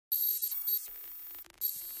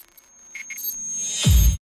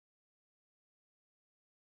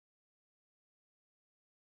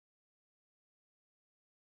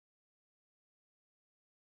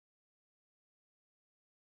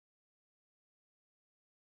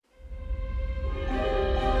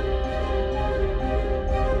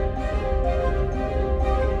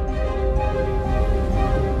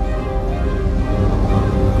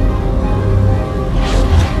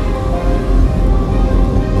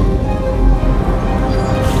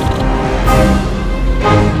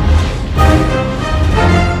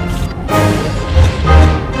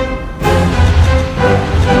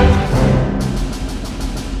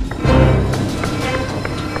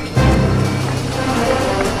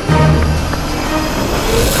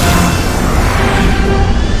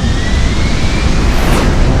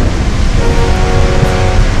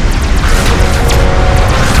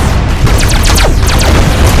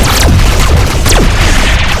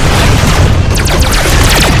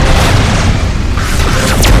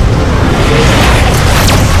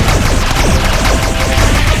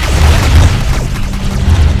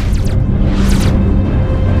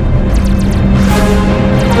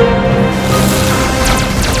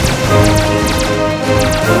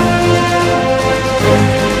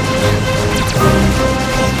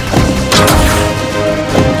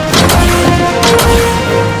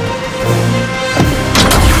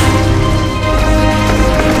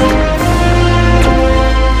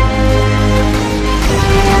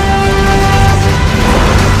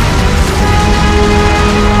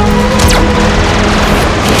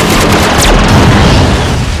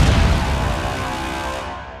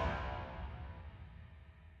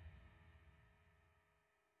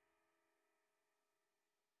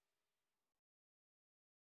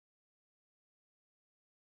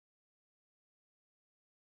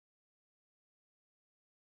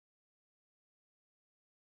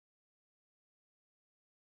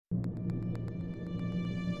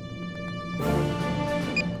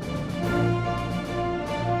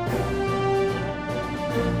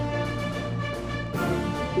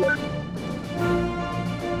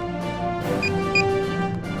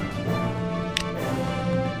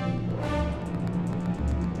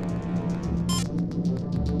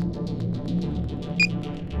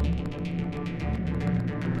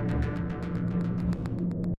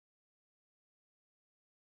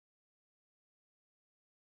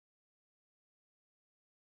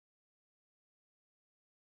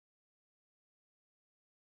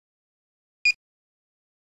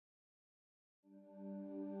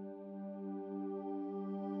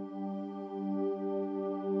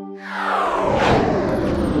Walker,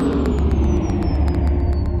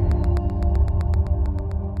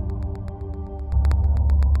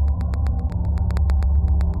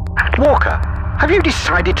 have you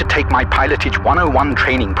decided to take my Pilotage 101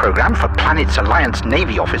 training program for Planet's Alliance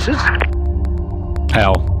Navy officers?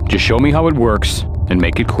 Hal, just show me how it works and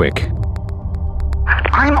make it quick.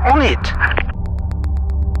 I'm on it!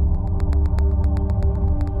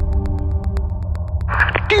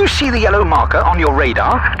 Do you see the yellow marker on your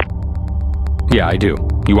radar? Yeah, I do.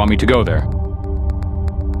 You want me to go there?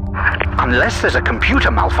 Unless there's a computer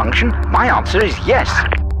malfunction, my answer is yes.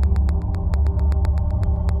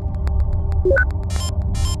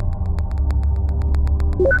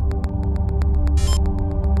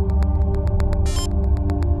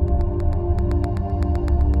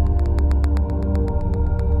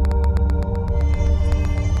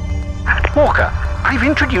 Walker, I've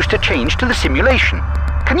introduced a change to the simulation.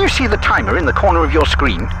 Can you see the timer in the corner of your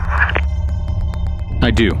screen? I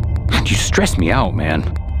do. You stress me out, man.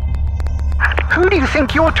 Who do you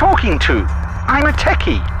think you're talking to? I'm a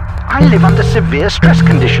techie. I live under severe stress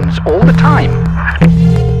conditions all the time.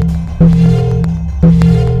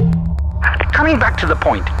 Coming back to the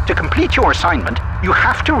point, to complete your assignment, you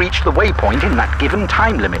have to reach the waypoint in that given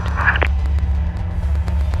time limit.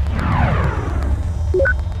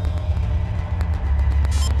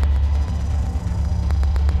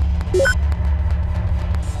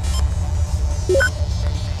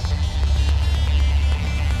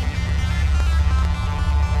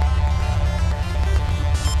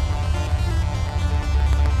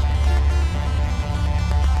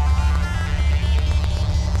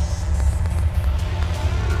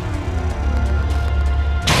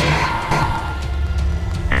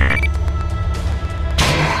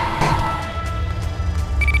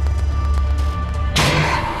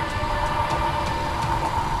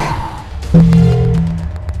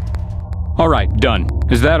 All right, done.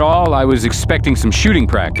 Is that all? I was expecting some shooting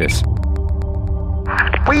practice.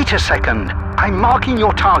 Wait a second. I'm marking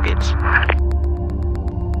your targets.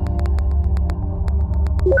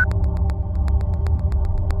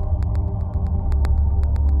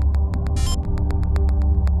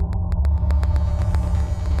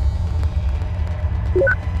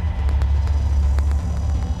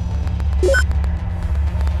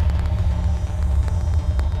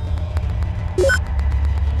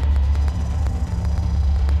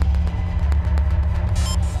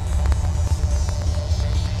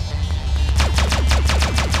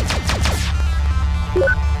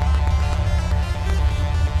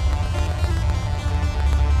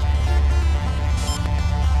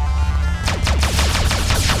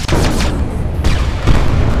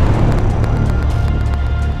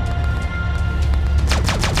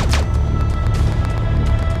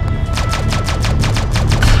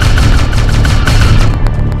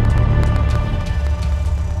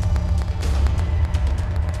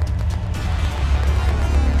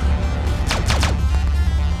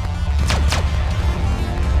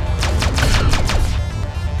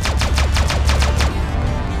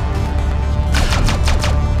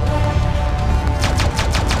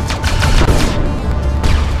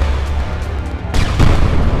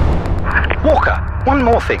 One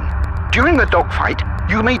more thing. During the dogfight,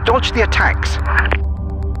 you may dodge the attacks.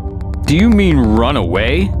 Do you mean run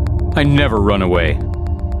away? I never run away.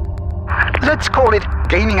 Let's call it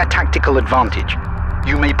gaining a tactical advantage.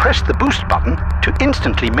 You may press the boost button to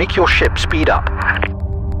instantly make your ship speed up.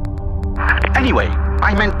 Anyway,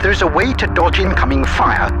 I meant there's a way to dodge incoming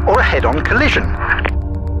fire or a head-on collision.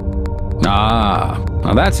 Ah,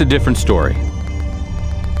 now that's a different story.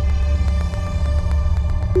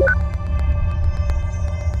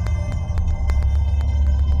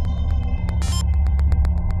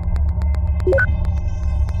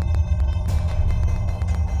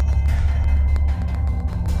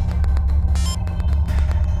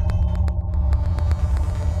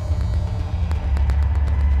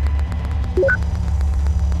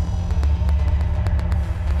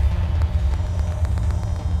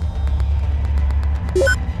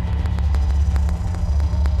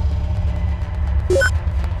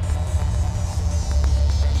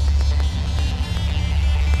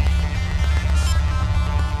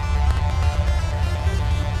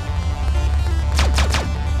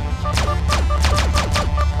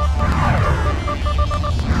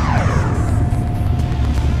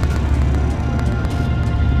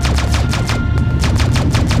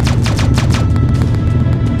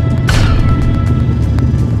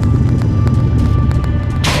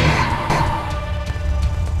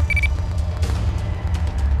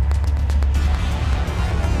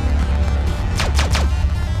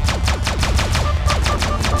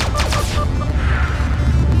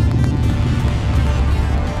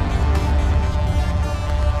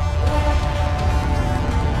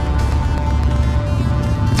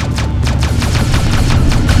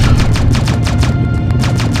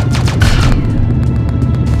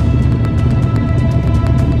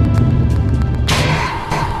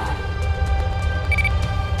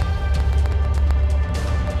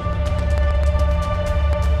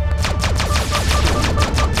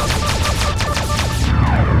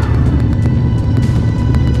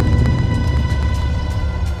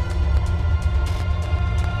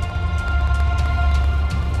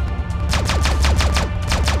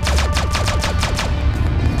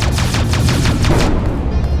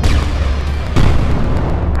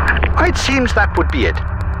 It seems that would be it.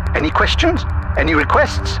 Any questions? Any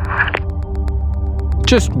requests?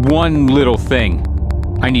 Just one little thing.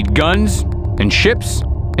 I need guns, and ships,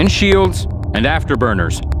 and shields, and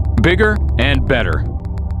afterburners. Bigger and better.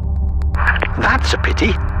 That's a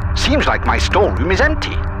pity. Seems like my storeroom is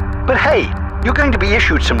empty. But hey, you're going to be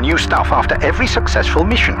issued some new stuff after every successful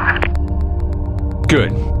mission.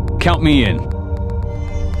 Good. Count me in.